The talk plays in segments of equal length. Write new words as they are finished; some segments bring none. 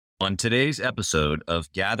On today's episode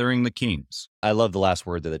of Gathering the Kings. I love the last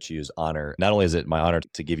word that you use, honor. Not only is it my honor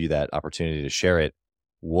to give you that opportunity to share it,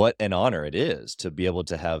 what an honor it is to be able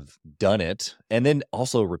to have done it. And then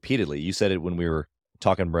also repeatedly, you said it when we were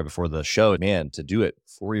talking right before the show, man, to do it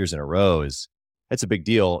 4 years in a row that's a big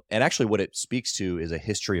deal. And actually what it speaks to is a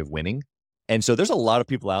history of winning. And so there's a lot of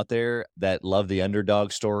people out there that love the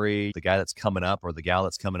underdog story, the guy that's coming up or the gal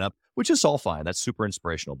that's coming up, which is all fine. That's super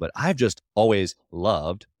inspirational. But I've just always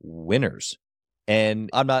loved winners. And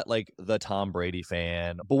I'm not like the Tom Brady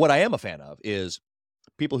fan, but what I am a fan of is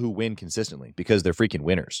people who win consistently because they're freaking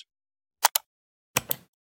winners.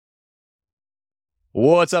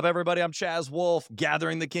 What's up, everybody? I'm Chaz Wolf,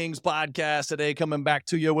 Gathering the Kings podcast today, coming back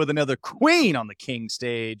to you with another queen on the king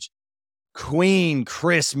stage. Queen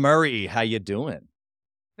Kris Murray, how you doing?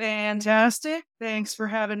 Fantastic. Thanks for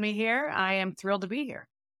having me here. I am thrilled to be here.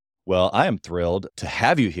 Well, I am thrilled to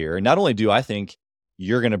have you here. Not only do I think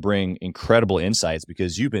you're going to bring incredible insights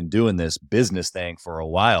because you've been doing this business thing for a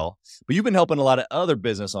while, but you've been helping a lot of other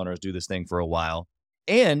business owners do this thing for a while.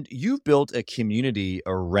 And you've built a community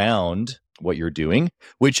around what you're doing,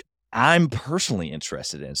 which I'm personally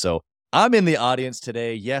interested in. So I'm in the audience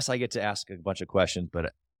today. Yes, I get to ask a bunch of questions,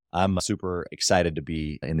 but I'm super excited to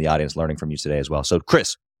be in the audience learning from you today as well. So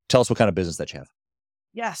Kris, tell us what kind of business that you have.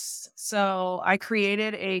 Yes. So I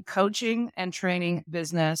created a coaching and training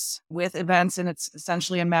business with events, and it's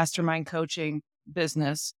essentially a mastermind coaching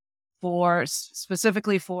business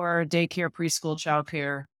specifically for daycare, preschool,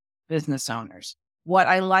 childcare business owners. What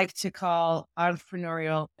I like to call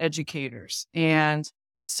entrepreneurial educators, and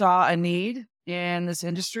saw a need in this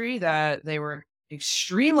industry that they were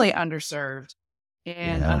extremely underserved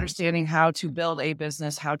in understanding how to build a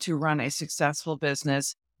business, how to run a successful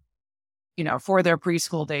business, for their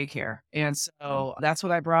preschool daycare. And so that's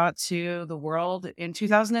what I brought to the world in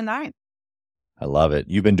 2009. I love it.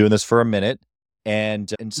 You've been doing this for a minute,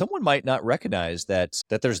 and someone might not recognize that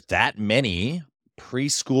there's that many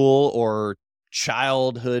preschool or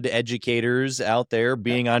childhood educators out there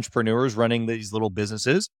being entrepreneurs, running these little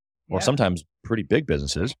businesses, or sometimes pretty big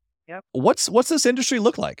businesses. Yep. What's this industry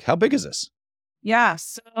look like? How big is this? Yeah,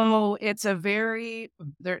 so it's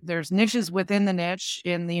there's niches within the niche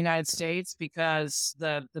in the United States because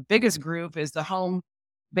the biggest group is the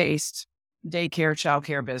home-based daycare,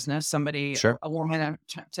 childcare business. A woman,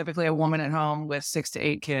 typically a woman at home with 6 to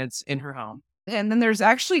 8 kids in her home. And then there's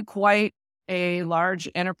actually quite a large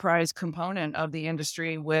enterprise component of the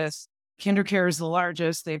industry with Childcare is the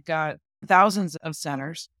largest. They've got thousands of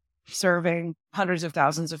centers serving hundreds of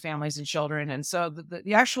thousands of families and children. And so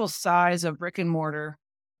the actual size of brick and mortar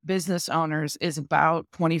business owners is about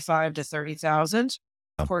 25 to 30,000.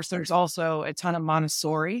 Of course, there's also a ton of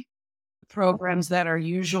Montessori programs that are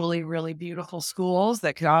usually really beautiful schools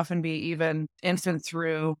that could often be even infant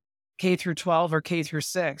through K through 12 or K through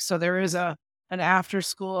 6. So there is an after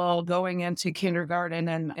school going into kindergarten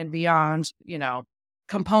and beyond,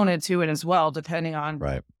 component to it as well, depending on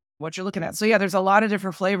what you're looking at. So there's a lot of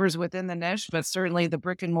different flavors within the niche, but certainly the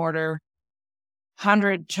brick and mortar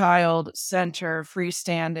 100-child center,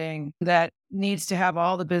 freestanding, that needs to have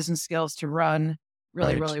all the business skills to run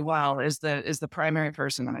really well is the primary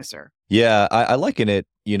person that I serve. Yeah, I liken it,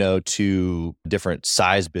 to different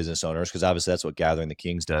size business owners, because obviously that's what Gathering the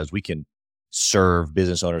Kings does. We can serve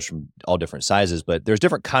business owners from all different sizes, but there's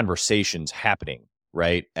different conversations happening,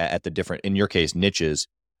 right? At the different, in your case, niches,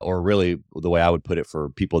 or really the way I would put it for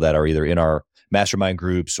people that are either in our mastermind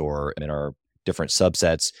groups or in our different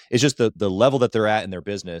subsets, it's just the level that they're at in their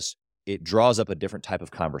business, it draws up a different type of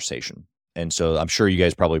conversation. And so I'm sure you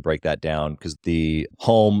guys probably break that down because the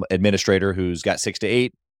home administrator who's got 6 to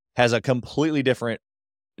 8 has a completely different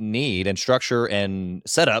need and structure and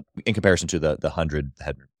setup in comparison to the 100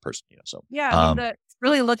 head person. So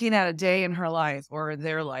really looking at a day in her life or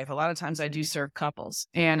their life. A lot of times I do serve couples,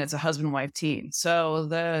 and it's a husband-wife team. So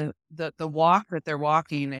the walk that they're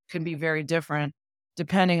walking, it can be very different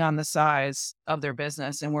depending on the size of their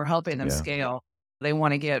business, and we're helping them scale. They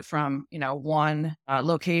want to get from, one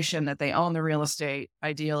location that they own the real estate,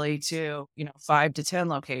 ideally, to, 5 to 10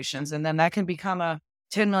 locations. And then that can become a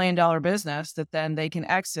 $10 million business that then they can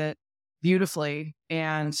exit beautifully.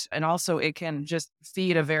 And also it can just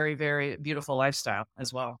feed a very, very beautiful lifestyle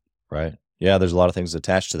as well. Right. Yeah. There's a lot of things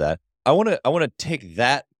attached to that. I want to take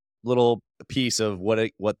that little piece of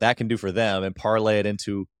what that can do for them and parlay it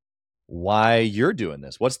into why you're doing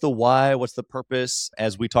this. What's the why? What's the purpose?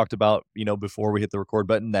 As we talked about, before we hit the record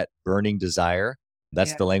button, that burning desire.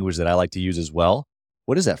 That's the language that I like to use as well.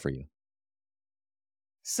 What is that for you?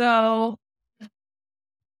 So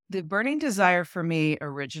the burning desire for me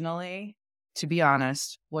originally, to be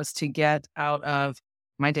honest, was to get out of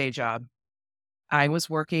my day job, I was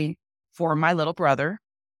working for my little brother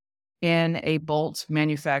in a bolt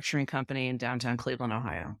manufacturing company in downtown Cleveland,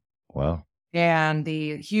 Ohio. Wow. And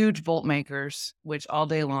the huge bolt makers, which all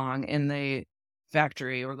day long in the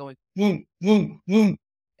factory were going, vroom, vroom, vroom.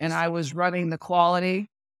 And I was running the quality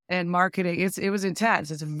and marketing. It was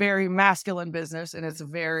intense. It's a very masculine business, and it's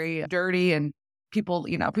very dirty, and people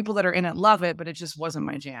that are in it love it, but it just wasn't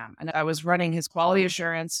my jam. And I was running his quality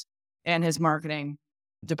assurance and his marketing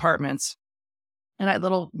departments. And I had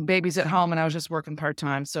little babies at home, and I was just working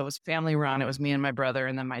part-time. So it was family run. It was me and my brother,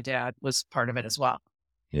 and then my dad was part of it as well.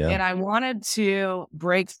 Yeah. And I wanted to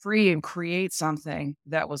break free and create something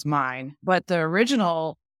that was mine. But the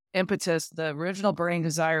original impetus, the original burning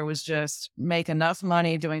desire was just make enough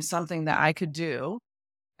money doing something that I could do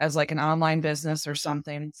as like an online business or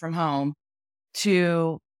something from home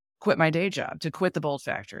to quit my day job, to quit the bolt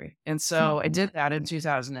factory. And so I did that in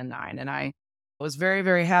 2009. And I was very,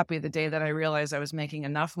 very happy the day that I realized I was making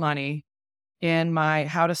enough money in my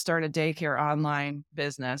how to start a daycare online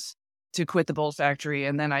business to quit the bolt factory.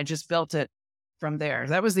 And then I just built it from there.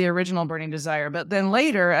 That was the original burning desire. But then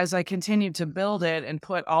later, as I continued to build it and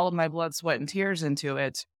put all of my blood, sweat, and tears into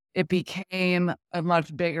it, it became a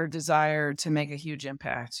much bigger desire to make a huge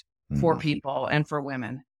impact for people and for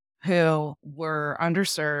women who were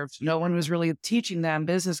underserved. No one was really teaching them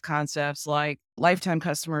business concepts like lifetime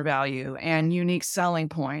customer value and unique selling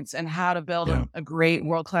points and how to build a great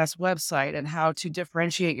world-class website and how to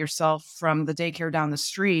differentiate yourself from the daycare down the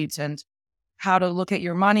street and how to look at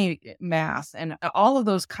your money math and all of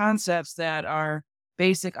those concepts that are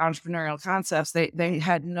basic entrepreneurial concepts. They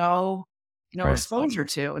had no exposure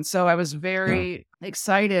to. And so I was very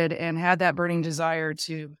excited and had that burning desire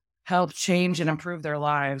to help change and improve their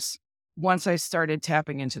lives once I started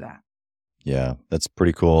tapping into that. Yeah, that's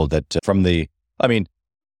pretty cool. That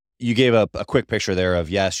you gave up a quick picture there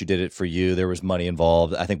of, yes, you did it for you. There was money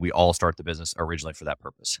involved. I think we all start the business originally for that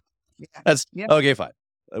purpose. That's okay, fine.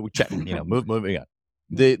 We check, moving on.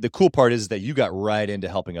 The cool part is that you got right into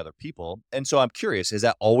helping other people. And so I'm curious, has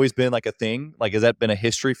that always been like a thing? Like, has that been a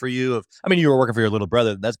history for you you were working for your little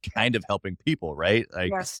brother. That's kind of helping people, right?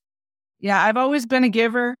 Like, yes. Yeah, I've always been a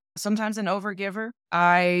giver, sometimes an overgiver.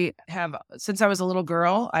 Since I was a little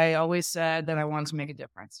girl, I always said that I wanted to make a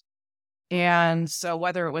difference. And so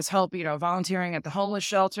whether it was help, volunteering at the homeless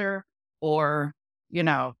shelter or,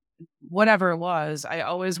 whatever it was, I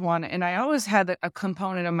always had a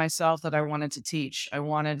component of myself that I wanted to teach. I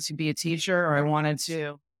wanted to be a teacher, or I wanted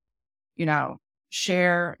to,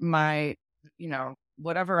 share my,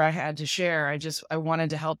 whatever I had to share. I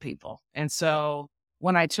wanted to help people. And so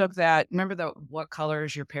when I took that, remember the What Color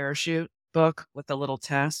is Your Parachute book with the little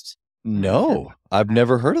test? No, I've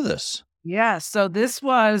never heard of this. Yeah. So this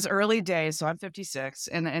was early days. So I'm 56.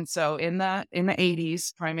 And so in the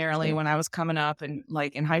 80s, primarily when I was coming up and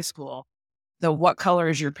like in high school, the What Color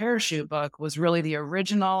is Your Parachute book was really the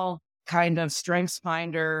original kind of strengths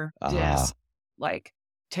finder disc. Like,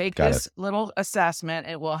 take this little assessment.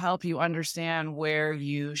 It will help you understand where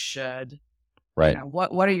you should,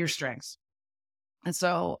 what are your strengths? And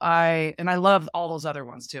so I love all those other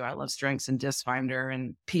ones too. I love strengths and disc finder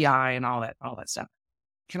and PI and all that stuff.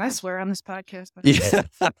 Can I swear on this podcast? Yeah.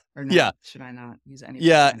 Or no? Yeah. Should I not use any?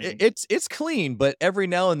 Yeah. It's clean, but every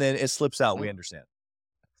now and then it slips out. We understand.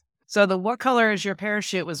 So the What Color is Your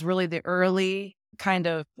Parachute was really the early kind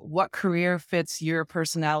of what career fits your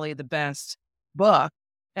personality the best book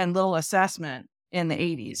and little assessment in the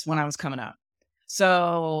 80s when I was coming up.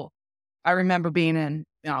 So I remember being in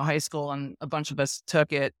high school, and a bunch of us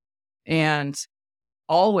took it, and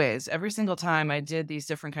always, every single time I did these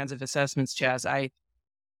different kinds of assessments, Chaz, I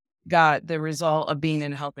got the result of being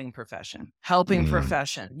in a helping profession. You're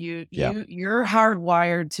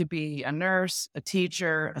hardwired to be a nurse, a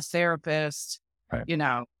teacher, a therapist.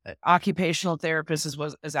 Right. Occupational therapist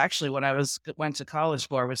is actually what I went to college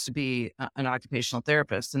for, was to be an occupational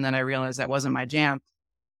therapist. And then I realized that wasn't my jam.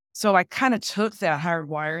 So I kind of took that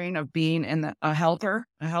hardwiring of being a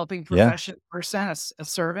helping profession person, a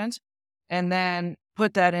servant, and then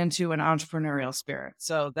put that into an entrepreneurial spirit.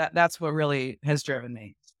 So that's what really has driven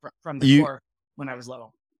me from the core when I was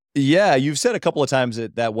little. Yeah, you've said a couple of times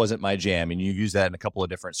that wasn't my jam, and you use that in a couple of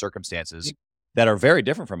different circumstances that are very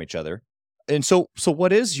different from each other. And so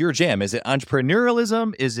what is your jam? Is it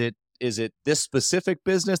entrepreneurialism? Is it this specific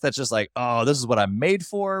business that's just like, oh, this is what I'm made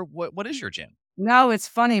for? What is your jam? No, it's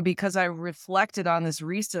funny because I reflected on this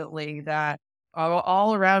recently that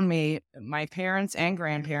all around me, my parents and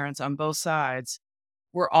grandparents on both sides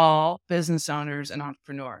were all business owners and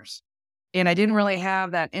entrepreneurs. And I didn't really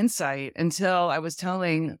have that insight until I was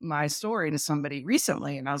telling my story to somebody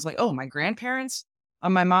recently. And I was like, oh, my grandparents,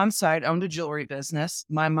 on my mom's side, owned a jewelry business.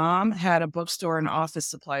 My mom had a bookstore and office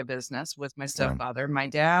supply business with my stepfather. My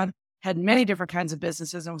dad had many different kinds of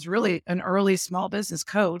businesses and was really an early small business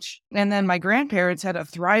coach. And then my grandparents had a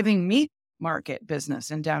thriving meat market business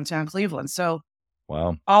in downtown Cleveland. So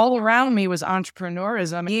Wow. all around me was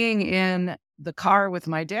entrepreneurism. Being in the car with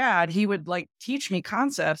my dad, he would like teach me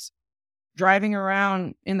concepts driving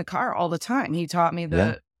around in the car all the time. He taught me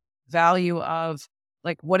the value of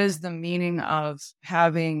like, what is the meaning of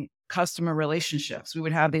having customer relationships? We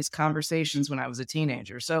would have these conversations when I was a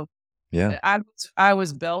teenager. So I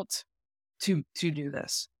was built to do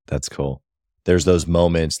this. That's cool. There's those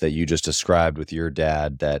moments that you just described with your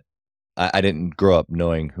dad that I didn't grow up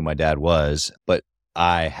knowing who my dad was, but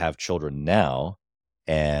I have children now.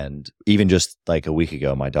 And even just like a week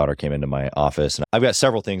ago, my daughter came into my office and I've got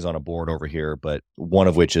several things on a board over here, but one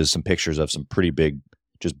of which is some pictures of some pretty big,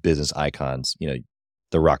 just business icons,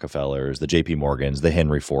 the Rockefellers, the JP Morgans, the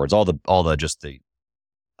Henry Fords, all the just the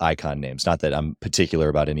icon names. Not that I'm particular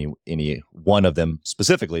about any one of them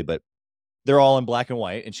specifically, but they're all in black and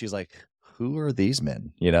white. And she's like, who are these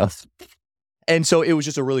men? And so it was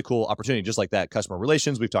just a really cool opportunity, just like that. Customer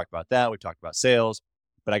relations, we've talked about that. We've talked about sales,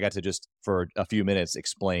 but I got to just for a few minutes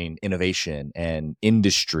explain innovation and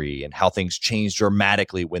industry and how things changed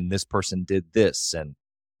dramatically when this person did this. And,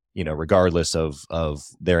 regardless of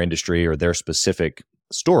their industry or their specific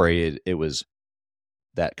story, it was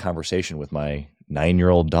that conversation with my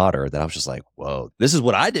 9-year-old daughter that I was just like, whoa, this is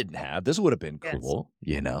what I didn't have. This would have been cool,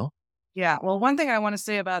 Yeah. Well, one thing I want to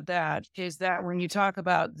say about that is that when you talk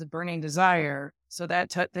about the burning desire, so that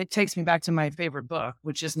takes me back to my favorite book,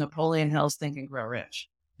 which is Napoleon Hill's Think and Grow Rich.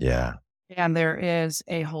 Yeah. And there is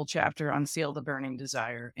a whole chapter on Seal the Burning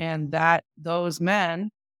Desire. And that those men,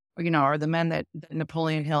 are the men that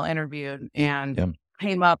Napoleon Hill interviewed and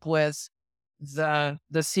came up with the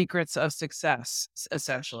secrets of success,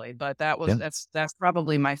 essentially. But that's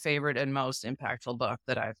probably my favorite and most impactful book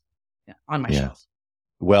that I've on my shelf.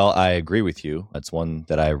 Well, I agree with you. It's one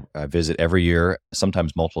that I visit every year,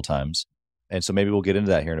 sometimes multiple times. And so maybe we'll get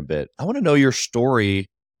into that here in a bit. I want to know your story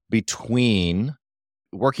between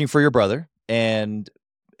working for your brother and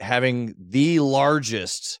having the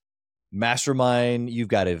largest mastermind. You've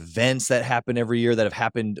got events that happen every year that have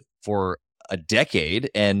happened for a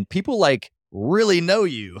decade, and people like really know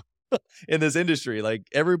you in this industry. Like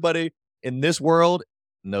everybody in this world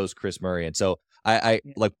knows Kris Murray. And so I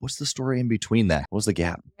like, what's the story in between that? What was the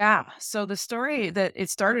gap? Yeah. So the story that it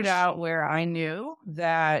started out where I knew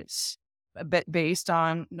that based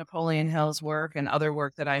on Napoleon Hill's work and other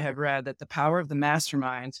work that I had read, that the power of the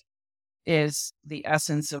mastermind is the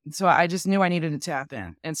essence of, so I just knew I needed to tap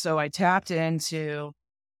in. And so I tapped into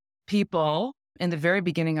people in the very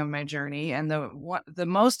beginning of my journey. And the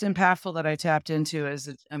most impactful that I tapped into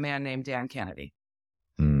is a man named Dan Kennedy.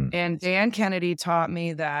 And Dan Kennedy taught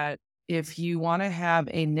me that if you want to have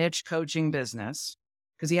a niche coaching business,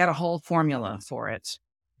 because he had a whole formula for it.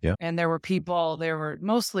 Yeah. And there were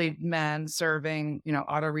mostly men serving,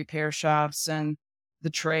 auto repair shops and the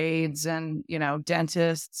trades and,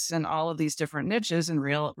 dentists and all of these different niches and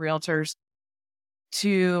realtors.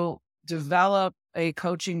 To develop a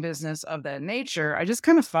coaching business of that nature, I just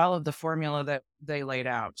kind of followed the formula that they laid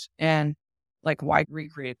out. And like, why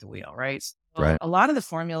recreate the wheel, right? So Right. A lot of the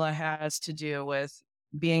formula has to do with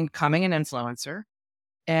becoming an influencer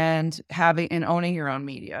and having and owning your own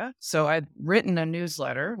media. So I'd written a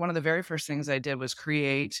newsletter. One of the very first things I did was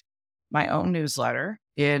create my own newsletter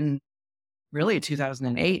in really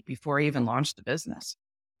 2008, before I even launched the business,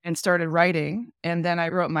 and started writing. And then I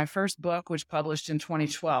wrote my first book, which published in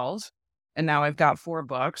 2012. And now I've got 4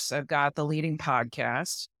 books. I've got the leading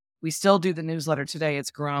podcast. We still do the newsletter today.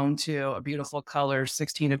 It's grown to a beautiful color,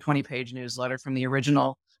 16 to 20 page newsletter from the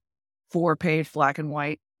original 4-page black and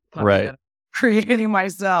white Right. creating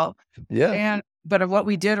myself. Yeah. But what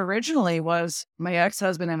we did originally was my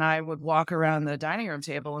ex-husband and I would walk around the dining room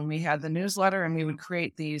table and we had the newsletter and we would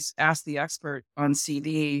create these Ask the Expert on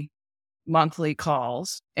CD monthly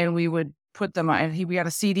calls, and we would put them on. And we had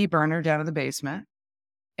a CD burner down in the basement,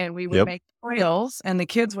 and we would make reels, and the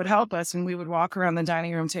kids would help us, and we would walk around the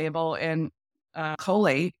dining room table and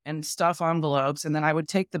collate and stuff envelopes. And then I would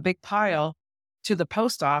take the big pile to the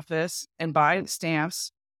post office and buy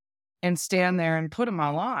stamps and stand there and put them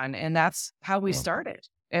all on. And that's how we started.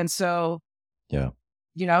 And so,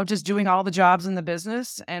 just doing all the jobs in the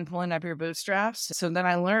business and pulling up your bootstraps. So then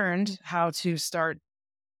I learned how to start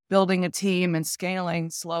building a team and scaling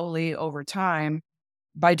slowly over time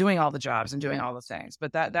by doing all the jobs and doing all the things.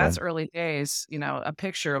 But that's early days, a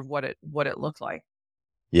picture of what it looked like.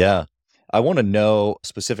 Yeah. I want to know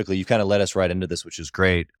specifically, you kind of led us right into this, which is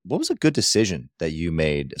great. What was a good decision that you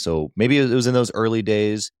made? So maybe it was in those early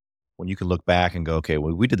days when you can look back and go, okay,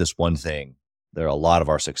 well, we did this one thing. There, a lot of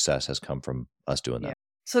our success has come from us doing Yeah. that.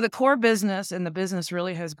 So the core business and the business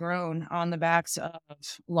really has grown on the backs of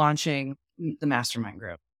launching the mastermind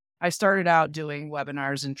group. I started out doing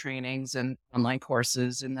webinars and trainings and online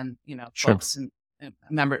courses, and then, Sure. books and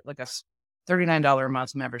like a $39 a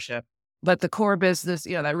month membership. But the core business,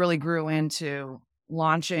 that really grew into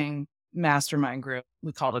launching mastermind group.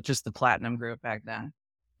 We called it just the Platinum Group back then.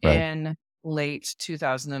 Right. In late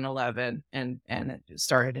 2011, and it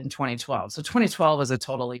started in 2012. So 2012 was a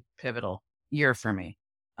totally pivotal year for me.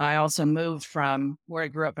 I also moved from where I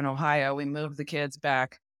grew up in Ohio. We moved the kids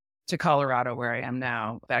back to Colorado, where I am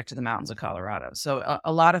now, back to the mountains of Colorado. So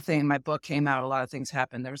a lot of things, my book came out, a lot of things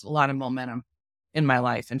happened. There was a lot of momentum in my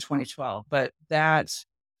life in 2012, but that's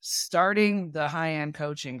starting the high-end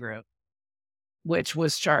coaching group, which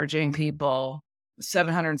was charging people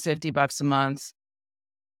 $750 a month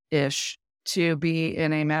ish to be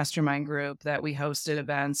in a mastermind group that we hosted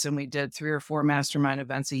events, and we did 3 or 4 mastermind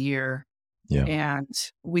events a year. Yeah. And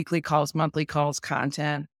weekly calls, monthly calls,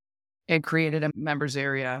 content. It created a members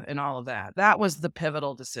area and all of that. That was the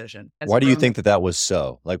pivotal decision. Why do you think that was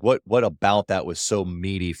so? Like, what about that was so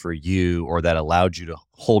meaty for you, or that allowed you to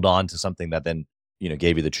hold on to something that then,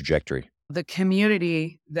 gave you the trajectory? The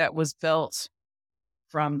community that was built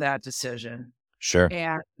from that decision. Sure.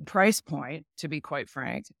 And price point, to be quite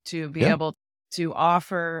frank, to be able to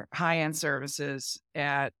offer high-end services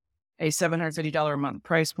at a $750 a month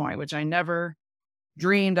price point, which I never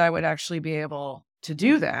dreamed I would actually be able to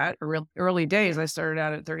do that. Early days, I started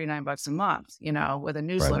out at $39 a month, with a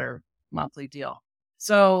newsletter monthly deal.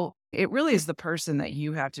 So it really is the person that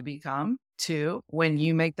you have to become too. When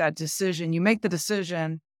you make that decision, you make the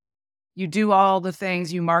decision, you do all the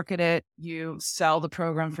things, you market it, you sell the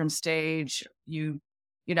program from stage, you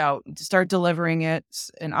start delivering it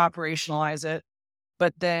and operationalize it.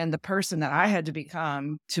 But then the person that I had to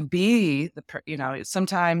become to be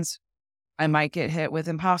sometimes I might get hit with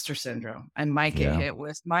imposter syndrome. I might get hit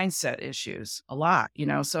with mindset issues a lot,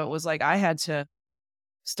 so it was like I had to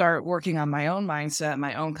start working on my own mindset,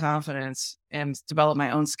 my own confidence, and develop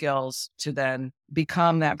my own skills to then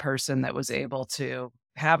become that person that was able to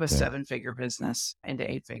have a 7-figure business into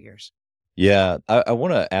 8 figures. Yeah. I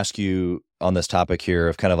want to ask you on this topic here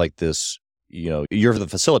of kind of like this, you're the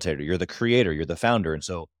facilitator, you're the creator, you're the founder. And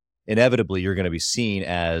so inevitably you're going to be seen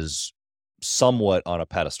as somewhat on a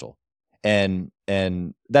pedestal. And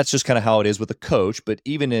that's just kind of how it is with a coach. But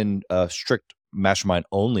even in a strict mastermind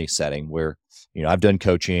only setting where, I've done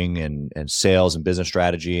coaching and sales and business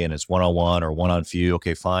strategy, and it's one-on-one or one-on-few.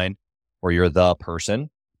 Okay, fine. Or you're the person.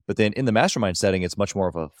 But then in the mastermind setting, it's much more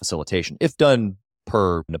of a facilitation if done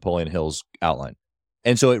per Napoleon Hill's outline.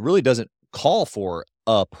 And so it really doesn't call for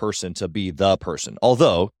a person to be the person.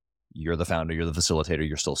 Although you're the founder, you're the facilitator,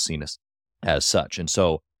 you're still seen as such. And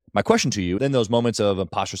so my question to you, in those moments of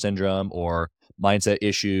imposter syndrome or mindset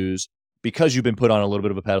issues, because you've been put on a little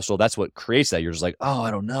bit of a pedestal, that's what creates that. You're just like, oh,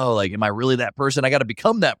 I don't know. Like, am I really that person? I got to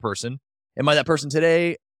become that person. Am I that person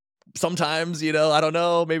today? Sometimes, I don't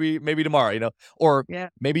know, maybe tomorrow, or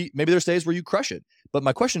maybe there's days where you crush it. But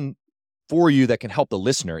my question for you that can help the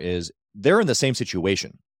listener is they're in the same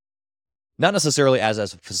situation, not necessarily as a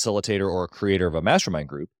facilitator or a creator of a mastermind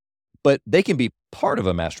group, but they can be part of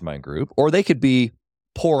a mastermind group, or they could be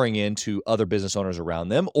pouring into other business owners around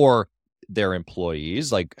them or their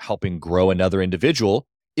employees, like helping grow another individual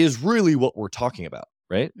is really what we're talking about,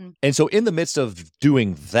 right? Mm-hmm. And so in the midst of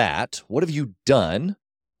doing that, what have you done?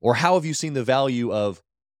 Or how have you seen the value of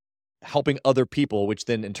helping other people, which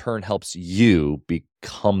then in turn helps you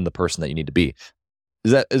become the person that you need to be?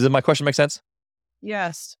 Does my question make sense?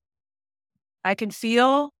 Yes. I can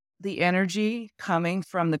feel the energy coming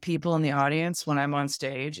from the people in the audience when I'm on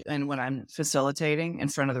stage and when I'm facilitating in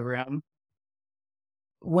front of the room.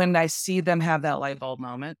 When I see them have that light bulb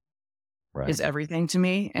moment is everything to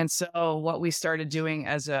me. And so what we started doing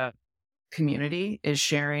as a community is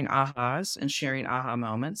sharing ahas and sharing aha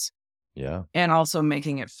moments. Yeah. And also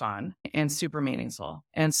making it fun and super meaningful.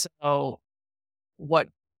 And so what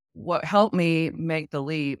helped me make the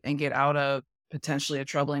leap and get out of potentially a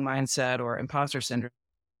troubling mindset or imposter syndrome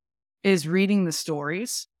is reading the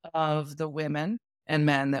stories of the women and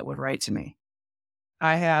men that would write to me.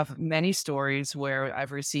 I have many stories where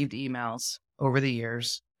I've received emails over the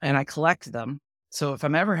years and I collect them. So if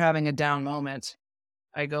I'm ever having a down moment,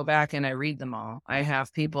 I go back and I read them all. I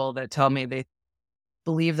have people that tell me they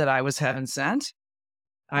believe that I was heaven sent.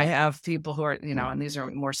 I have people who are, and these are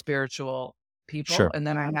more spiritual people. Sure. And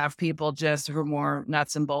then I have people just who are more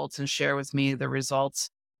nuts and bolts and share with me the results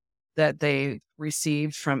that they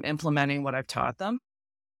received from implementing what I've taught them.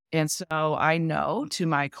 And so I know to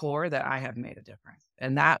my core that I have made a difference.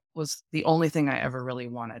 And that was the only thing I ever really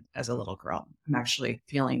wanted as a little girl. I'm actually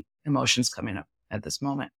feeling emotions coming up at this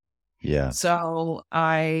moment. Yeah. So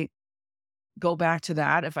I go back to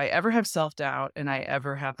that. If I ever have self-doubt and I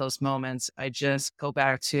ever have those moments, I just go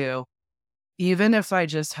back to, even if I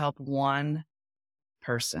just help one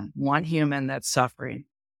person, one human that's suffering,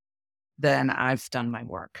 then I've done my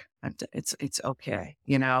work. It's okay,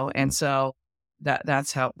 And so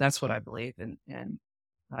that's what I believe, and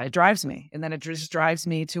it drives me, and then it just drives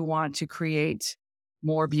me to want to create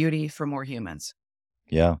more beauty for more humans.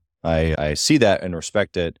 Yeah. I see that and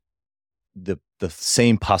respect it. The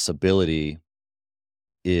same possibility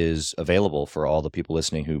is available for all the people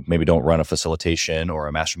listening who maybe don't run a facilitation or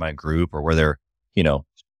a mastermind group, or where they're,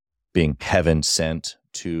 being heaven sent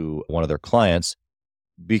to one of their clients,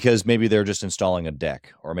 because maybe they're just installing a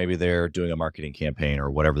deck, or maybe they're doing a marketing campaign,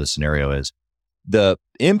 or whatever the scenario is. The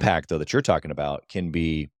impact, though, that you're talking about can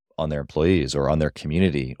be on their employees or on their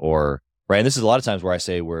community, or right. And this is a lot of times where I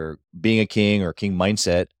say where being a king or king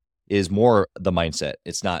mindset is more the mindset.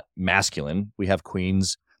 It's not masculine. We have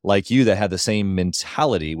queens like you that have the same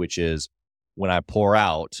mentality, which is, when I pour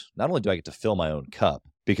out, not only do I get to fill my own cup,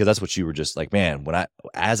 because that's what you were just like, man,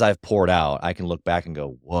 as I've poured out, I can look back and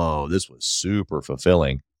go, whoa, this was super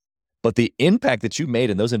fulfilling. But the impact that you made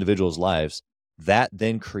in those individuals' lives, that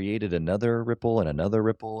then created another ripple and another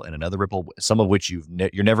ripple and another ripple, some of which you're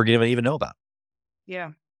never going to even know about.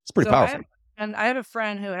 Yeah. It's pretty powerful. I have a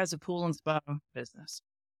friend who has a pool and spa business,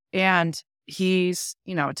 and he's,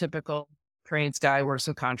 a typical trades guy, works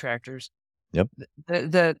with contractors. Yep.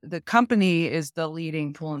 The company is the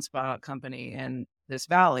leading pool and spa company in this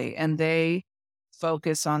valley, and they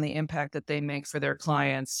focus on the impact that they make for their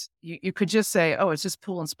clients. You could just say, oh, it's just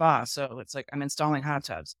pool and spa, so it's like I'm installing hot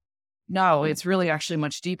tubs. No, it's really actually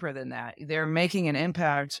much deeper than that. They're making an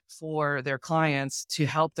impact for their clients to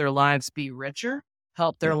help their lives be richer,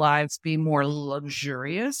 help their lives be more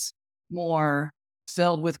luxurious, more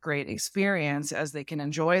filled with great experience, as they can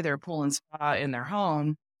enjoy their pool and spa in their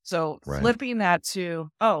home. So flipping that to,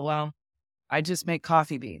 oh, well, I just make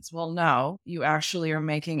coffee beans. Well, no, you actually are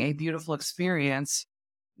making a beautiful experience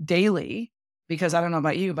daily, because I don't know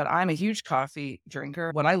about you, but I'm a huge coffee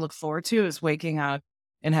drinker. What I look forward to is waking up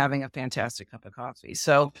and having a fantastic cup of coffee.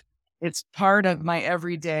 So it's part of my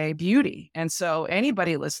everyday beauty. And so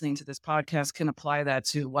anybody listening to this podcast can apply that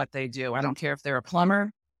to what they do. I don't care if they're a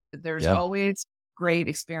plumber. There's always great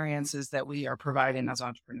experiences that we are providing as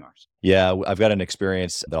entrepreneurs. Yeah, I've got an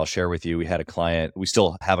experience that I'll share with you. We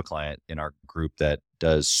still have a client in our group that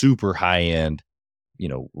does super high end,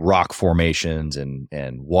 rock formations and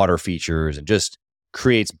water features, and just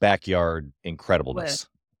creates backyard incredibleness. Bliss.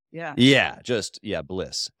 Yeah. Yeah.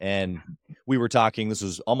 Bliss. And we were talking, this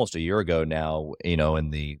was almost a year ago now,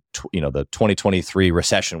 in the 2023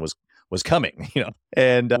 recession was coming,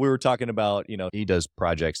 and we were talking about, he does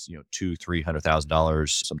projects,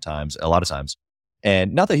 $200,000-$300,000 sometimes, a lot of times.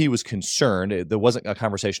 And not that he was concerned, there wasn't a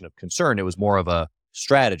conversation of concern. It was more of a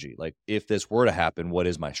strategy. Like, if this were to happen, what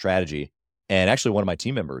is my strategy? And actually one of my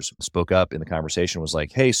team members spoke up in the conversation, was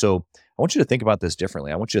like, hey, so I want you to think about this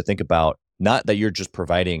differently. I want you to think about not that you're just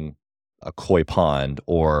providing a koi pond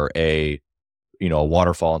or a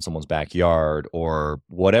waterfall in someone's backyard, or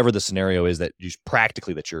whatever the scenario is that you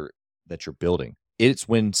practically that you're building. It's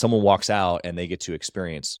when someone walks out and they get to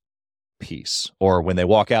experience peace, or when they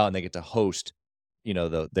walk out and they get to host,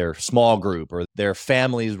 their small group or their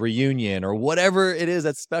family's reunion, or whatever it is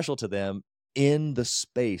that's special to them, in the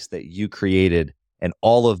space that you created, and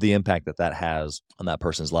all of the impact that has on that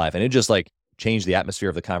person's life. And it just changed the atmosphere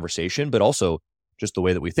of the conversation, but also just the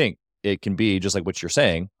way that we think. It can be just like what you're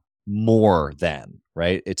saying, more than,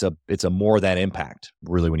 right? It's a more than impact,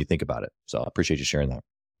 really, when you think about it. So I appreciate you sharing that.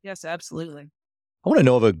 Yes, absolutely. I want to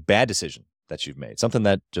know of a bad decision that you've made, something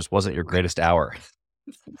that just wasn't your greatest hour.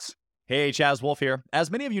 Hey, Chaz Wolf here.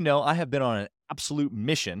 As many of you know, I have been on an absolute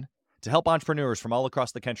mission to help entrepreneurs from all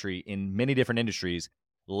across the country in many different industries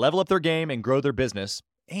level up their game and grow their business,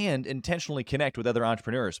 and intentionally connect with other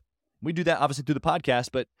entrepreneurs. We do that obviously through the podcast,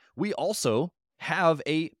 but we also have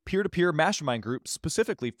a peer-to-peer mastermind group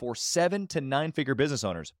specifically for 7 to 9 figure business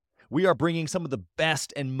owners. We are bringing some of the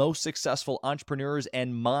best and most successful entrepreneurs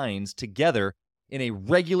and minds together in a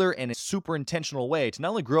regular and a super intentional way to not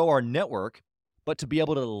only grow our network, but to be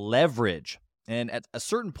able to leverage. And at a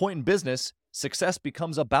certain point in business, success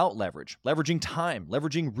becomes about leveraging time,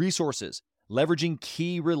 leveraging resources, leveraging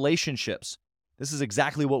key relationships. This is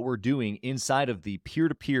exactly what we're doing inside of the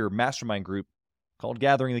peer-to-peer mastermind group called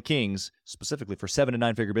Gathering the Kings, specifically for 7 to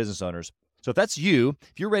 9 figure business owners. So if that's you,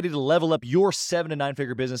 if you're ready to level up your 7 to 9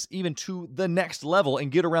 figure business even to the next level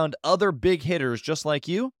and get around other big hitters just like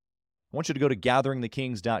you, I want you to go to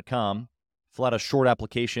gatheringthekings.com, fill out a short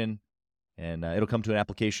application, and it'll come to an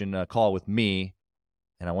application call with me,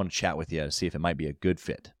 and I want to chat with you to see if it might be a good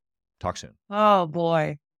fit. Talk soon. Oh,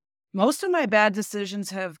 boy. Most of my bad decisions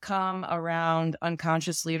have come around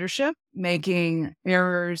unconscious leadership, making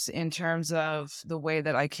errors in terms of the way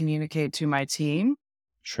that I communicate to my team.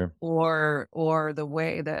 Sure. Or the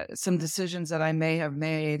way that some decisions that I may have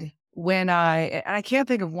made when I can't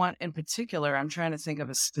think of one in particular. I'm trying to think of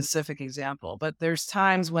a specific example, but there's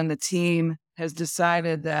times when the team has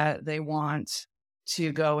decided that they want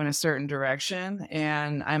to go in a certain direction,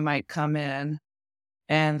 and I might come in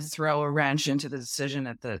and throw a wrench into the decision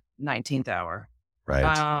at the 19th hour.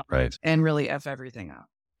 Right. And really F everything up.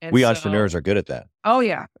 And we entrepreneurs are good at that. Oh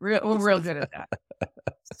yeah. We're real good at that.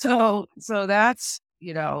 So that's,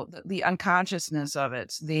 the unconsciousness of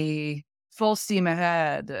it, the full steam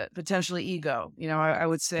ahead, potentially ego, I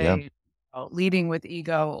would say leading with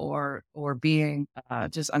ego or being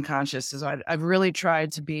just unconscious. So I've really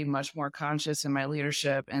tried to be much more conscious in my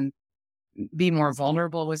leadership and be more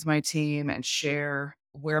vulnerable with my team and share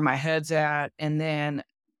where my head's at. And then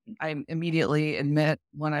I immediately admit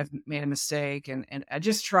when I've made a mistake. And I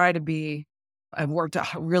just try to I've worked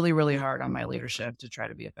really, really hard on my leadership to try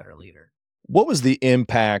to be a better leader. What was the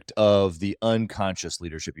impact of the unconscious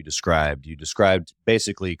leadership you described? You described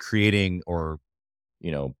basically creating or,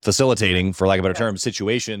 facilitating, for lack of a better term,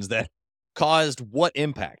 situations that caused what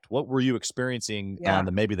impact? What were you experiencing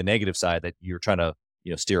on maybe the negative side that you're trying to,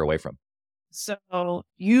 steer away from? So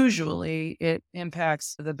usually it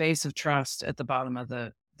impacts the base of trust at the bottom of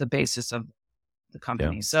the basis of the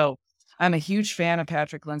company. Yeah. So I'm a huge fan of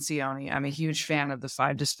Patrick Lencioni. I'm a huge fan of the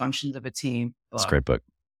 5 Dysfunctions of a Team book. It's a great book.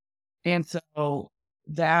 And so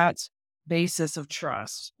that basis of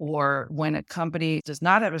trust, or when a company does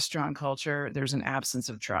not have a strong culture, there's an absence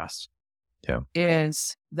of trust. Yeah.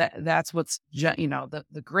 That's what's, the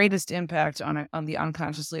greatest impact on the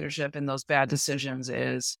unconscious leadership and those bad decisions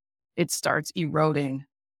is it starts eroding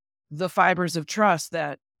the fibers of trust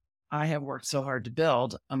that I have worked so hard to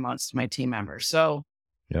build amongst my team members. So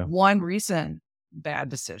one recent bad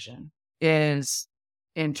decision is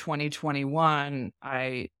in 2021,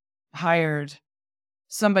 I hired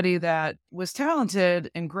somebody that was talented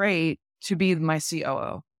and great to be my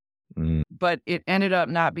COO, but it ended up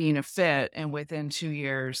not being a fit. And within 2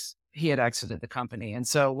 years, he had exited the company. And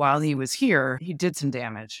so while he was here, he did some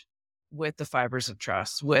damage with the fibers of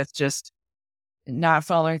trust, with just not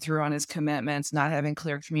following through on his commitments, not having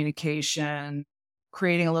clear communication,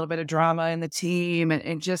 creating a little bit of drama in the team.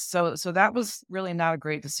 And just so that was really not a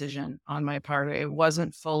great decision on my part. It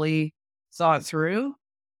wasn't fully thought through.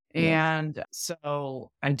 Yeah. And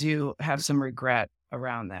so I do have some regret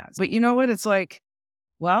around that. But you know what? It's like,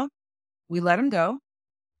 well, we let him go.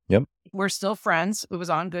 Yep. We're still friends. It was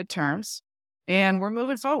on good terms. And we're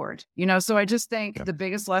moving forward. So I just think the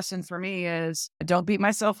biggest lesson for me is don't beat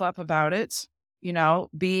myself up about it.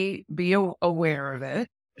 Be aware of it.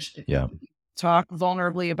 Yeah. Talk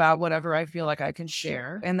vulnerably about whatever I feel like I can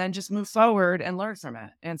share, and then just move forward and learn from it.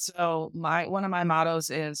 And so one of my mottos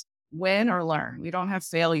is win or learn. We don't have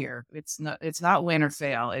failure. It's not win or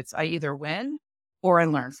fail. It's I either win or I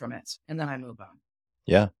learn from it, and then I move on.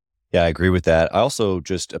 Yeah. Yeah, I agree with that. I also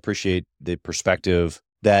just appreciate the perspective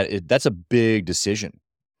that that's a big decision.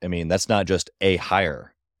 I mean, that's not just a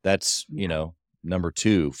hire. That's, number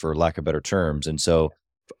 2, for lack of better terms. And so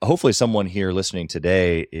hopefully someone here listening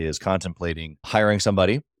today is contemplating hiring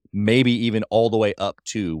somebody, maybe even all the way up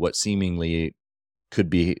to what seemingly could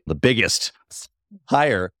be the biggest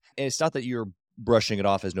hire. And it's not that you're brushing it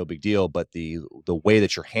off as no big deal, but the way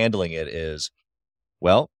that you're handling it is,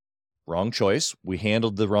 well, wrong choice. We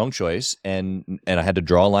handled the wrong choice, and I had to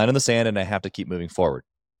draw a line in the sand, and I have to keep moving forward.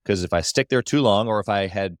 Because if I stick there too long, or if I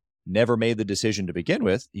had never made the decision to begin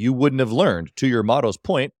with, you wouldn't have learned. To your motto's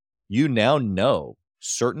point, you now know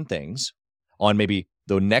certain things on maybe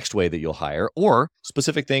the next way that you'll hire, or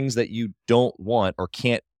specific things that you don't want or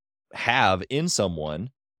can't have in someone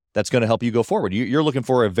that's going to help you go forward. You're looking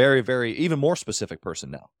for a very, very, even more specific person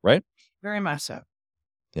now, right? Very much so.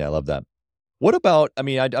 Yeah, I love that. What about, I'm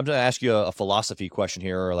going to ask you a philosophy question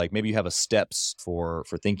here, or like maybe you have a steps for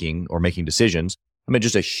thinking or making decisions. I'm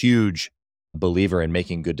just a huge believer in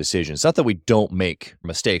making good decisions. It's not that we don't make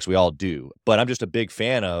mistakes. We all do. But I'm just a big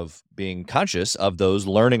fan of being conscious of those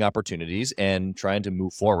learning opportunities and trying to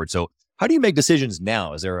move forward. So how do you make decisions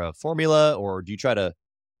now? Is there a formula, or do you try to,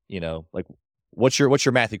 What's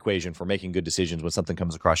your math equation for making good decisions when something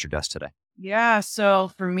comes across your desk today? Yeah.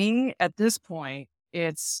 So for me at this point,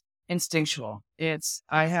 it's instinctual.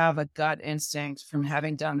 I have a gut instinct from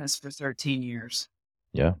having done this for 13 years.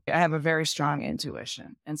 Yeah. I have a very strong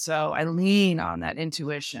intuition. And so I lean on that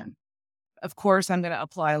intuition. Of course, I'm going to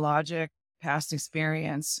apply logic, past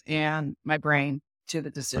experience, and my brain to the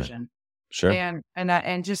Right. decision. Sure.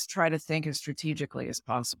 And just try to think as strategically as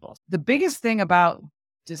possible. The biggest thing about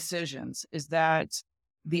decisions is that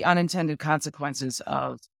the unintended consequences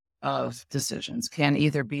of decisions can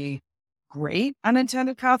either be great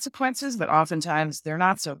unintended consequences, but oftentimes they're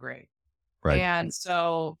not so great. Right. And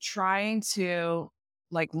so trying to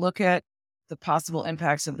look at the possible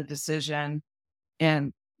impacts of the decision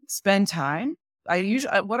and spend time.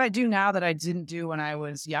 What I do now that I didn't do when I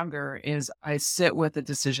was younger is I sit with the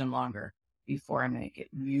decision longer before I make it.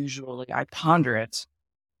 Usually I ponder it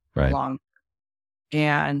Right. long,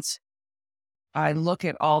 and I look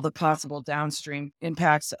at all the possible downstream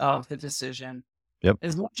impacts of the decision Yep.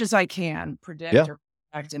 as much as I can predict Yeah. or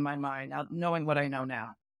act in my mind, now knowing what I know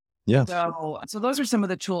now. Yeah. So those are some of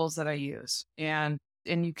the tools that I use, and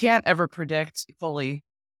you can't ever predict fully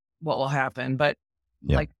what will happen, but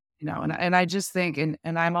Yeah. and I just think, and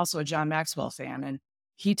I'm also a John Maxwell fan, and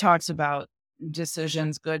he talks about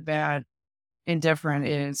decisions, good, bad, indifferent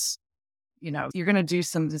is, you're going to do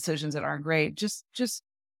some decisions that aren't great. Just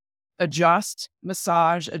adjust,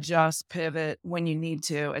 massage, adjust, pivot when you need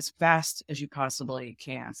to as fast as you possibly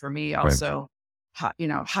can. For me, Right. also,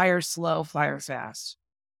 hire slow, fire fast.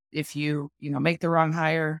 If you make the wrong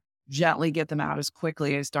hire, gently get them out as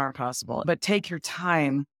quickly as darn possible, but take your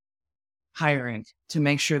time hiring to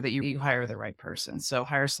make sure that you hire the right person. So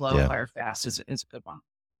hire slow, Yeah. hire fast is a good one.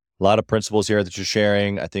 A lot of principles here that you're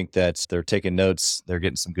sharing. I think that they're taking notes. They're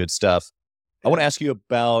getting some good stuff. I want to ask you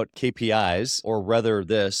about KPIs, or rather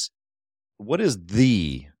this. What is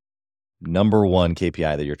the number one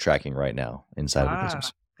KPI that you're tracking right now inside of the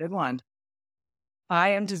business? Good one. I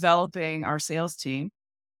am developing our sales team.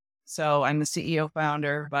 So I'm the CEO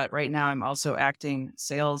founder, but right now I'm also acting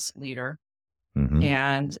sales leader, Mhm.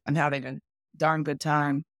 and I'm having a darn good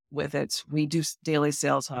time with it. We do daily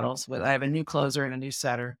sales huddles I have a new closer and a new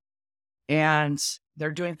setter, and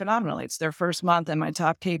they're doing phenomenally. It's their first month, and my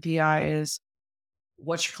top KPI is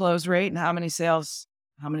what's your close rate and how many sales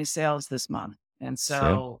this month. And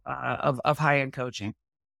so of high-end coaching.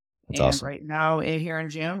 That's And awesome. right now here in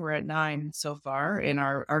June, we're at 9 so far, and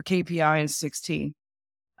our KPI is 16.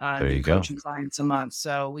 There New you go. coaching clients a month.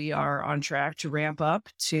 So we are on track to ramp up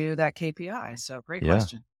to that KPI. So great Yeah.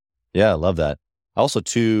 question. Yeah, I love that. Also,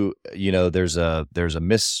 too, there's a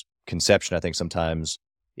misconception, I think, sometimes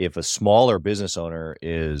if a smaller business owner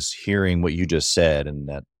is hearing what you just said, and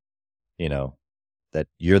that, that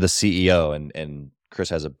you're the CEO and Kris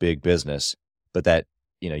has a big business, but that,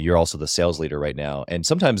 you're also the sales leader right now. And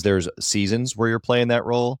sometimes there's seasons where you're playing that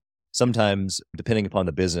role. Sometimes, depending upon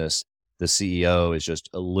the business, the CEO is just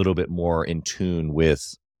a little bit more in tune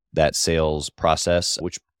with that sales process,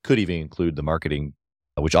 which could even include the marketing,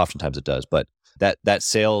 which oftentimes it does. But that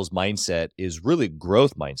sales mindset is really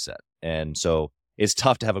growth mindset. And so it's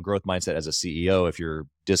tough to have a growth mindset as a CEO if you're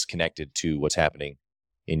disconnected to what's happening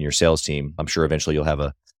in your sales team. I'm sure eventually you'll have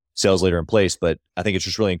a sales leader in place, but I think it's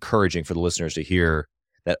just really encouraging for the listeners to hear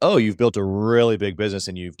that, oh, you've built a really big business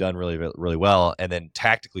and you've done really, really well. And then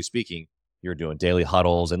tactically speaking, you're doing daily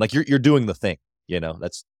huddles and you're doing the thing,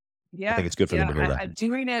 that's, I think it's good for them to hear that. I'm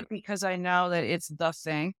doing it because I know that it's the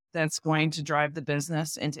thing that's going to drive the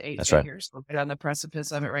business into 8 That's right. figures. We're right on the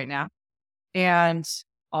precipice of it right now. And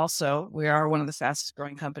also, we are one of the fastest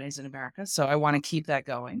growing companies in America. So I want to keep that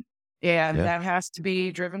going. And Yeah. that has to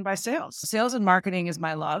be driven by sales. Sales and marketing is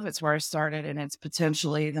my love. It's where I started, and it's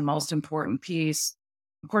potentially the most important piece.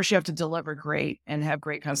 Of course, you have to deliver great and have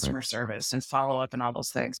great customer service and follow up and all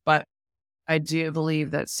those things. But I do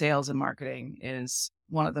believe that sales and marketing is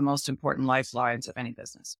one of the most important lifelines of any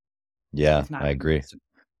business. Yeah, if not I the agree. most.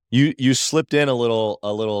 You slipped in a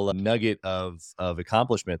little nugget of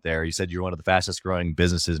accomplishment there. You said you're one of the fastest growing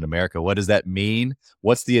businesses in America. What does that mean?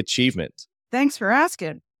 What's the achievement? Thanks for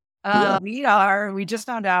asking. Yeah. We just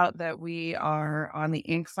found out that we are on the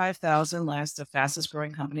Inc. 5000 list of fastest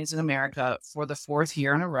growing companies in America for the 4th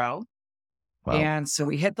year in a row. Wow. And so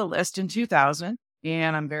we hit the list in 2000,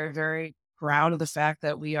 and I'm very, very proud of the fact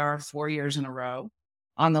that we are 4 years in a row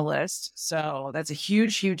on the list. So that's a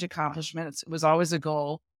huge, huge accomplishment. It was always a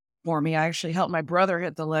goal for me. I actually helped my brother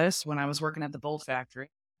hit the list when I was working at the Bolt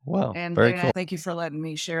factory. Wow. And Very cool. thank you for letting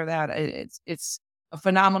me share that. It's a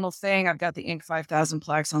phenomenal thing. I've got the Inc. 5000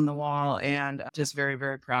 plaques on the wall, and I'm just very,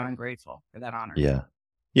 very proud and grateful for that honor. Yeah.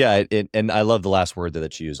 Yeah, and I love the last word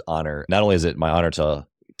that you use, honor. Not only is it my honor to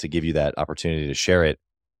give you that opportunity to share it,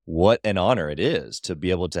 what an honor it is to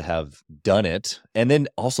be able to have done it, and then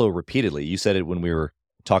also repeatedly. You said it when we were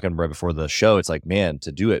talking right before the show. It's like, man,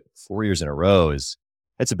 to do it 4 years in a row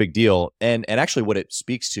that's a big deal. And actually, what it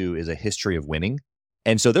speaks to is a history of winning.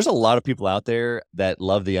 And so there's a lot of people out there that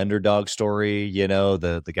love the underdog story,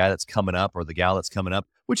 the guy that's coming up or the gal that's coming up,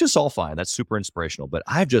 which is all fine. That's super inspirational. But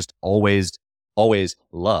I've just always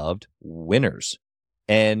loved winners.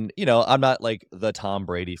 And, I'm not like the Tom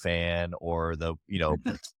Brady fan or but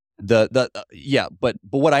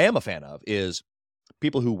what I am a fan of is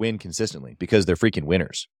people who win consistently because they're freaking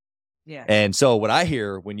winners. Yeah. And so what I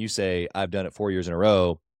hear when you say I've done it 4 years in a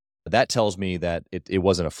row, that tells me that it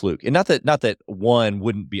wasn't a fluke. And not that one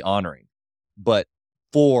wouldn't be honoring, but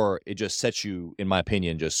four, it just sets you, in my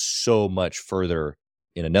opinion, just so much further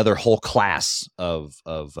in another whole class of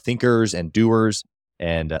thinkers and doers.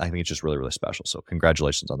 And I think it's just really, really special. So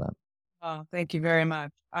congratulations on that. Oh, thank you very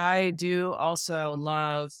much. I do also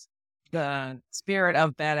love the spirit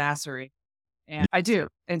of badassery. And I do.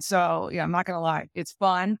 And so, yeah, I'm not going to lie. It's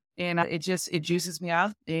fun and it juices me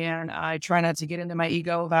up, and I try not to get into my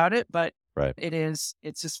ego about it, but Right. it's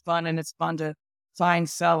just fun, and it's fun to find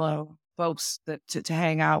fellow folks to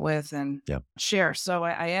hang out with and share. So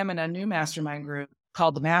I am in a new mastermind group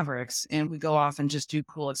called the Mavericks, and we go off and just do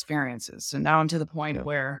cool experiences. So now I'm to the point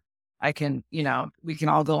where I can, we can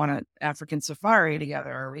all go on an African safari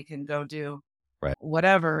together, or we can go do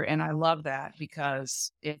whatever. And I love that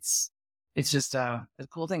because it's just a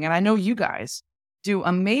cool thing. And I know you guys do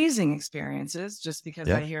amazing experiences just because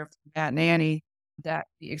I hear from Matt and Annie that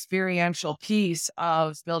the experiential piece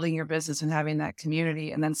of building your business and having that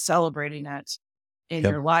community and then celebrating it in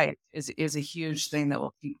your life is a huge thing that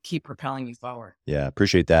will keep propelling you forward. Yeah,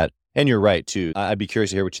 appreciate that. And you're right too. I'd be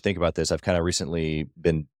curious to hear what you think about this. I've kind of recently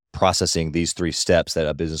been processing these 3 steps that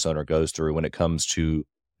a business owner goes through when it comes to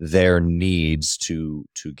their needs to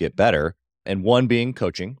get better. And one being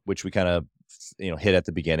coaching, which we kind of hit at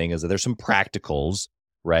the beginning, is that there's some practicals,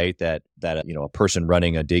 right? That a person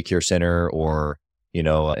running a daycare center or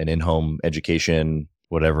an in-home education,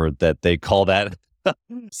 whatever that they call that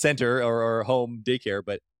center or home daycare,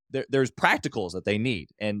 but there's practicals that they need,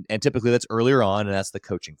 and typically that's earlier on, and that's the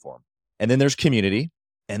coaching form. And then there's community,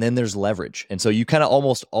 and then there's leverage. And so you kind of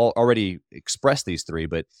almost already expressed these 3,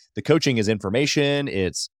 but the coaching is information,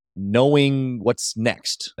 it's knowing what's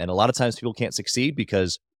next. And a lot of times people can't succeed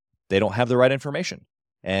because they don't have the right information.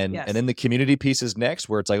 And then the community piece is next,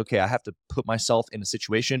 where it's like, okay, I have to put myself in a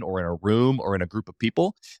situation or in a room or in a group of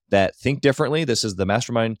people that think differently. This is the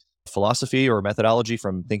mastermind philosophy or methodology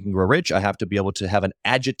from Think and Grow Rich. I have to be able to have an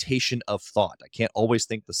agitation of thought. I can't always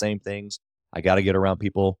think the same things. I got to get around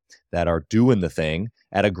people that are doing the thing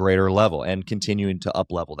at a greater level and continuing to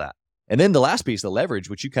up level that. And then the last piece, the leverage,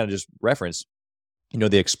 which you kind of just referenced,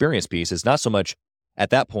 the experience piece is not so much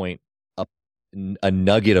at that point a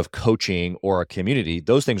nugget of coaching or a community.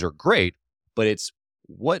 Those things are great, but it's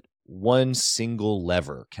what one single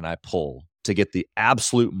lever can I pull to get the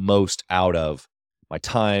absolute most out of my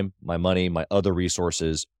time, my money, my other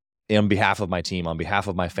resources, on behalf of my team, on behalf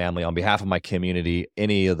of my family, on behalf of my community,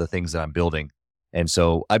 any of the things that I'm building. And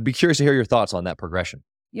so I'd be curious to hear your thoughts on that progression.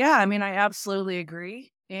 Yeah, I mean, I absolutely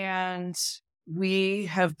agree. And we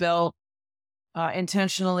have built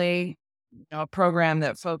intentionally a program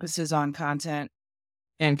that focuses on content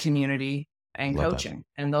and community and coaching.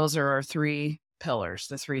 And those are our 3 pillars,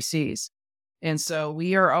 the 3 C's. And so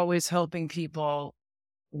we are always helping people.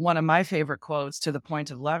 One of my favorite quotes to the point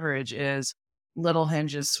of leverage is, little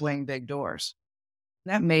hinges swing big doors.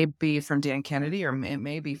 That may be from Dan Kennedy, or it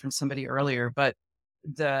may be from somebody earlier, but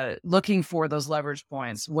the looking for those leverage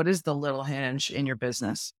points. What is the little hinge in your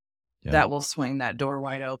business that will swing that door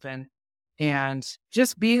wide open? And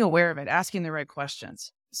just being aware of it, asking the right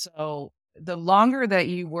questions. So the longer that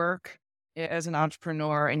you work as an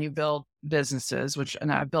entrepreneur and you build businesses,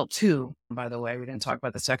 and I've built 2, by the way, we didn't talk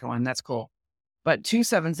about the second one. That's cool. But 2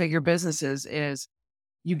 7-figure businesses is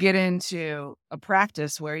you get into a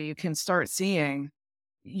practice where you can start seeing,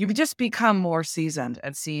 you just become more seasoned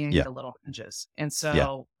at seeing the little hinges. And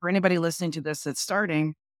so for anybody listening to this that's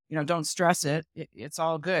starting, don't stress it. It's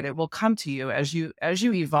all good. It will come to you as you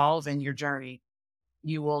evolve in your journey.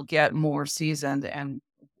 You will get more seasoned and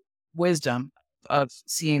wisdom of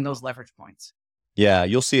seeing those leverage points. Yeah,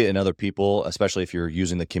 you'll see it in other people, especially if you're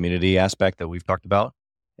using the community aspect that we've talked about.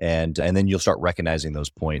 And then you'll start recognizing those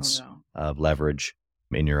points of leverage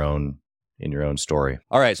in your own story.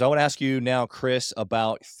 All right. So I want to ask you now, Kris,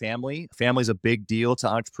 about family. Family is a big deal to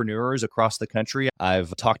entrepreneurs across the country.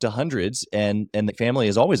 I've talked to hundreds, and the family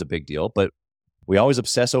is always a big deal. But We always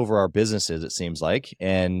obsess over our businesses, it seems like,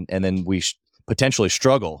 and then we potentially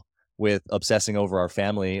struggle with obsessing over our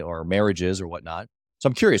family or marriages or whatnot. So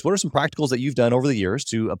I'm curious, what are some practicals that you've done over the years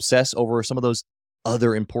to obsess over some of those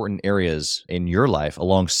other important areas in your life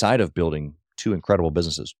alongside of building two incredible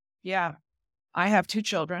businesses? Yeah. I have 2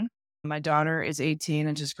 children. My daughter is 18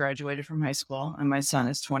 and just graduated from high school, and my son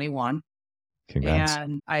is 21. Congrats.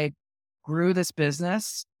 And I grew this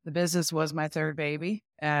business. The business was my third baby.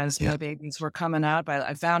 As Yeah. my babies were coming up,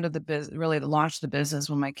 I founded the business, really launched the business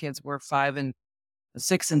when my kids were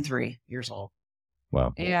 6 and 3 years old.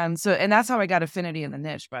 Wow. And that's how I got affinity in the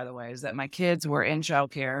niche, by the way, is that my kids were in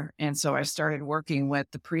childcare. And so I started working with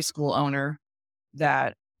the preschool owner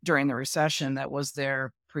that during the recession, that was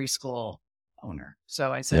their preschool owner.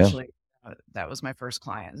 So I essentially, that was my first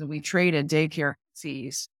client. And we traded daycare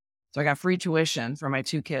fees. So I got free tuition for my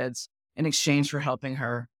 2 kids in exchange for helping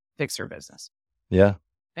her fix her business. Yeah.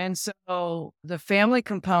 And so the family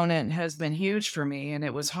component has been huge for me. And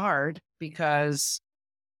it was hard because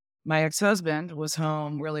my ex-husband was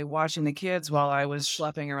home really watching the kids while I was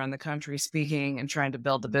schlepping around the country speaking and trying to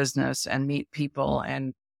build the business and meet people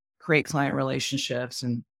and create client relationships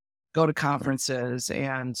and go to conferences.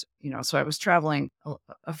 And, so I was traveling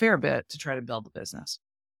a fair bit to try to build the business.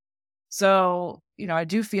 So, I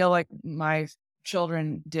do feel like my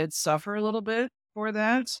children did suffer a little bit for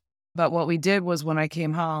that. But what we did was when I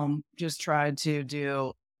came home, just tried to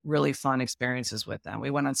do really fun experiences with them.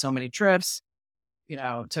 We went on so many trips.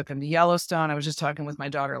 Took them to Yellowstone. I was just talking with my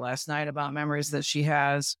daughter last night about memories that she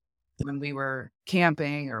has when we were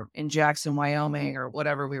camping or in Jackson, Wyoming, or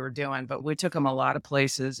whatever we were doing. But we took them a lot of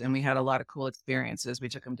places and we had a lot of cool experiences. We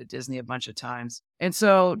took them to Disney a bunch of times. And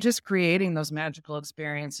so just creating those magical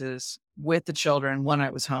experiences with the children when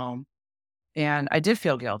I was home. And I did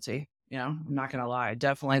feel guilty. I'm not going to lie.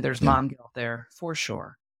 Definitely there's mom guilt there for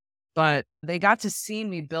sure. But they got to see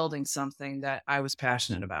me building something that I was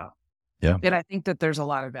passionate about. Yeah. And I think that there's a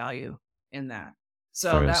lot of value in that.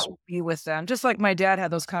 So There that is. will be with them. Just like my dad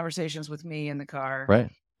had those conversations with me in the car.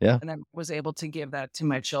 Right. Yeah. And I was able to give that to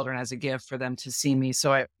my children as a gift for them to see me.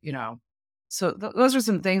 So those are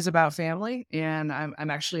some things about family. And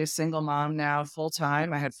I'm actually a single mom now,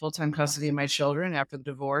 full-time. I had full-time custody of my children after the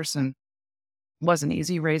divorce, and it wasn't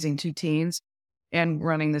easy raising 2 teens and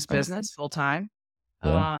running this business full-time.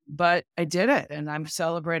 Yeah. But I did it, and I'm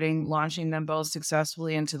celebrating launching them both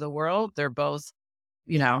successfully into the world. They're both,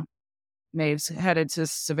 Maeve's headed to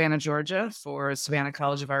Savannah, Georgia for Savannah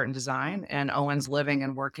College of Art and Design, and Owen's living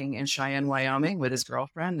and working in Cheyenne, Wyoming with his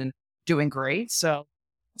girlfriend and doing great. So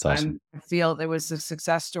That's awesome. I feel it was a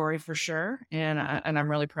success story for sure, and I'm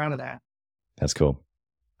really proud of that. That's cool.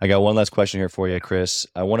 I got one last question here for you, Kris.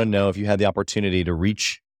 I want to know if you had the opportunity to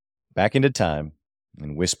reach back into time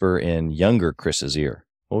and whisper in younger Kris's ear,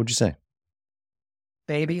 what would you say?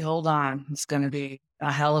 Baby, hold on. It's going to be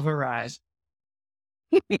a hell of a ride.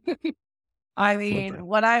 I mean,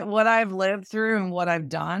 what I've lived through and what I've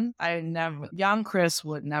done, young Kris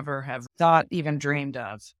would never have thought, even dreamed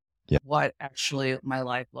of what actually my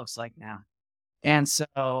life looks like now. And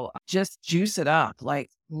so just juice it up, like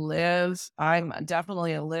live. I'm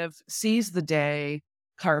definitely a seize the day,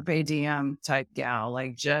 carpe diem type gal,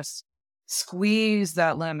 like just squeeze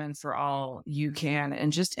that lemon for all you can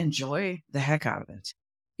and just enjoy the heck out of it.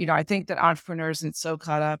 I think that entrepreneurs get so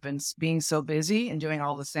caught up in being so busy and doing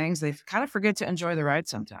all the things, they kind of forget to enjoy the ride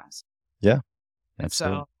sometimes. Yeah. And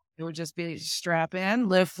so it would just be strap in,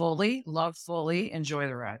 live fully, love fully, enjoy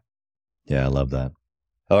the ride. Yeah, I love that.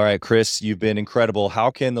 All right, Kris, you've been incredible. How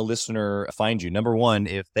can the listener find you? Number one,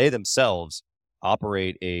 if they themselves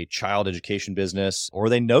operate a child education business or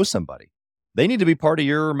they know somebody, they need to be part of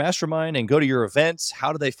your mastermind and go to your events.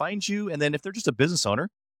 How do they find you? And then if they're just a business owner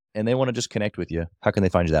and they want to just connect with you, how can they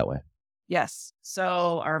find you that way? Yes.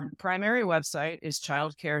 So our primary website is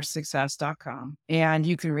childcaresuccess.com, and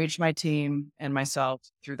you can reach my team and myself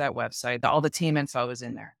through that website. All the team info is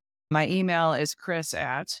in there. My email is Kris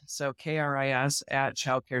at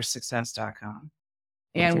childcaresuccess.com.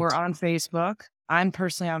 And we're on Facebook. I'm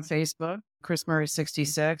personally on Facebook, Kris Murray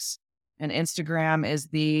 66, and Instagram is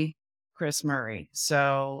the Kris Murray.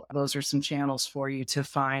 So those are some channels for you to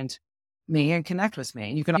find me and connect with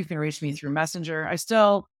me. You can reach me through Messenger. I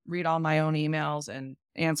still read all my own emails and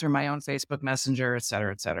answer my own Facebook Messenger, et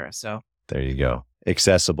cetera, et cetera. So there you go.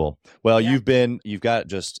 Accessible. Well, you've got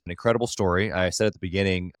just an incredible story. I said at the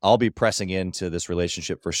beginning, I'll be pressing into this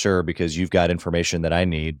relationship for sure because you've got information that I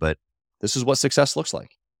need, but this is what success looks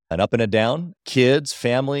like. An up and a down, kids,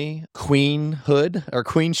 family, queenhood or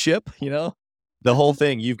queenship, the whole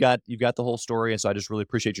thing. You've got the whole story. And so I just really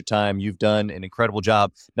appreciate your time. You've done an incredible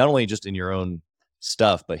job, not only just in your own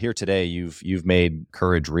stuff, but here today, you've made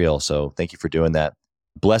courage real. So thank you for doing that.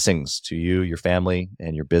 Blessings to you, your family,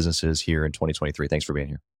 and your businesses here in 2023. Thanks for being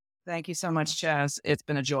here. Thank you so much, Chaz. It's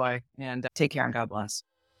been a joy, and take care and God bless.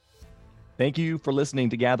 Thank you for listening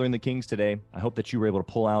to Gathering the Kings today. I hope that you were able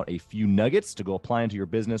to pull out a few nuggets to go apply into your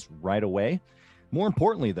business right away. More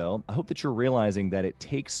importantly, though, I hope that you're realizing that it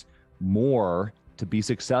takes more to be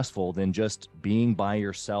successful than just being by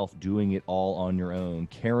yourself, doing it all on your own,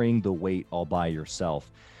 carrying the weight all by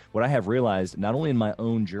yourself. What I have realized, not only in my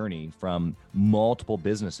own journey from multiple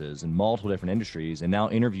businesses and multiple different industries, and now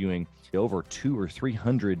interviewing over 200 or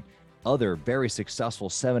 300 other very successful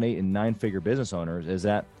 7, 8, and 9-figure business owners, is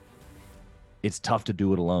that it's tough to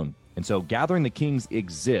do it alone. And so Gathering the Kings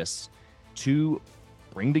exists to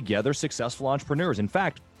bring together successful entrepreneurs. In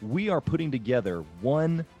fact, we are putting together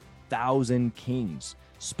 1,000 kings,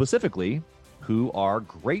 specifically who are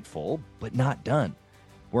grateful but not done.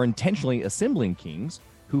 We're intentionally assembling kings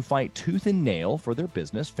who fight tooth and nail for their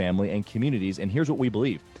business, family, and communities. And here's what we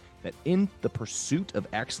believe, that in the pursuit of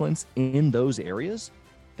excellence in those areas,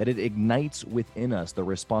 that it ignites within us the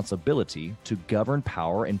responsibility to govern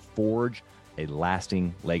power and forge a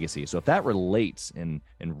lasting legacy. So if that relates and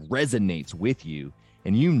resonates with you,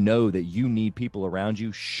 and you know that you need people around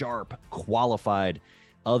you, sharp, qualified,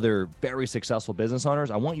 other very successful business owners,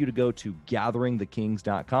 I want you to go to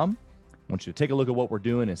gatheringthekings.com. I want you to take a look at what we're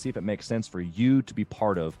doing and see if it makes sense for you to be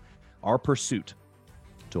part of our pursuit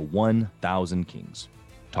to 1,000 kings.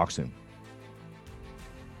 Talk soon.